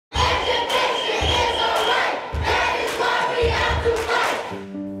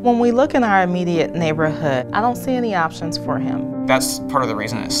When we look in our immediate neighborhood, I don't see any options for him. That's part of the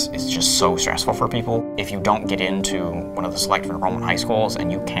reason it's just so stressful for people. If you don't get into one of the selective enrollment high schools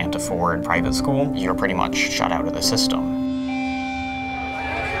and you can't afford private school, you're pretty much shut out of the system.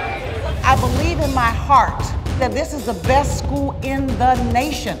 I believe in my heart that this is the best school in the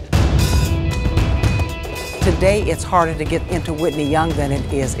nation. Today, it's harder to get into Whitney Young than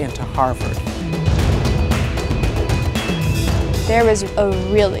it is into Harvard. There is a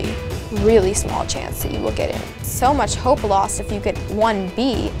really, really small chance that you will get in. So much hope lost if you get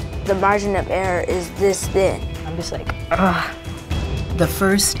 1B. The margin of error is this thin. I'm just like, ugh. The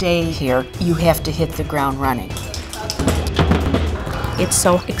first day here, you have to hit the ground running. It's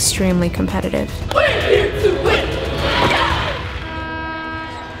so extremely competitive. We're here to win!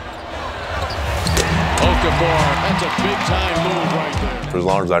 Okafor, that's a big-time move right there. For as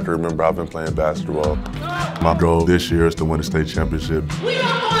long as I can remember, I've been playing basketball. My goal this year is to win a state championship. We are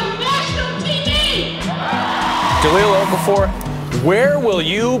on national TV! Jaleel Okafor, where will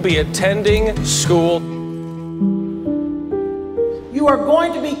you be attending school? You are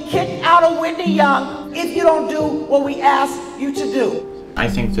going to be kicked out of Whitney Young if you don't do what we ask you to do. I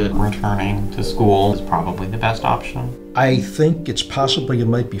think that returning to school is probably the best option. I think it's possible you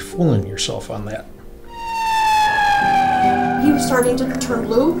might be fooling yourself on that. He was starting to turn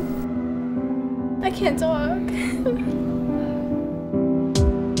blue. I can't talk.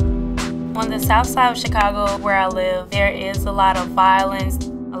 On the south side of Chicago, where I live, there is a lot of violence.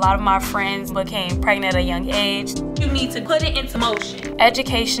 A lot of my friends became pregnant at a young age. You need to put it into motion.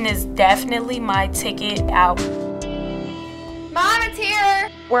 Education is definitely my ticket out. Mom, it's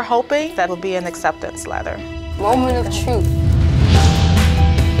here! We're hoping that will be an acceptance letter. Moment of truth.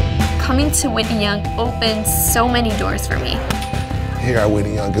 Coming to Whitney Young opened so many doors for me. Here at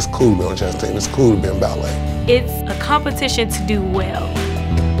Whitney Young, it's cool to be on chess team. It's cool to be in ballet. It's a competition to do well.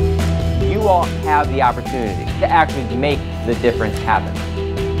 You all have the opportunity to actually make the difference happen.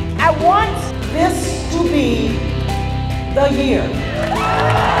 I want this to be the year.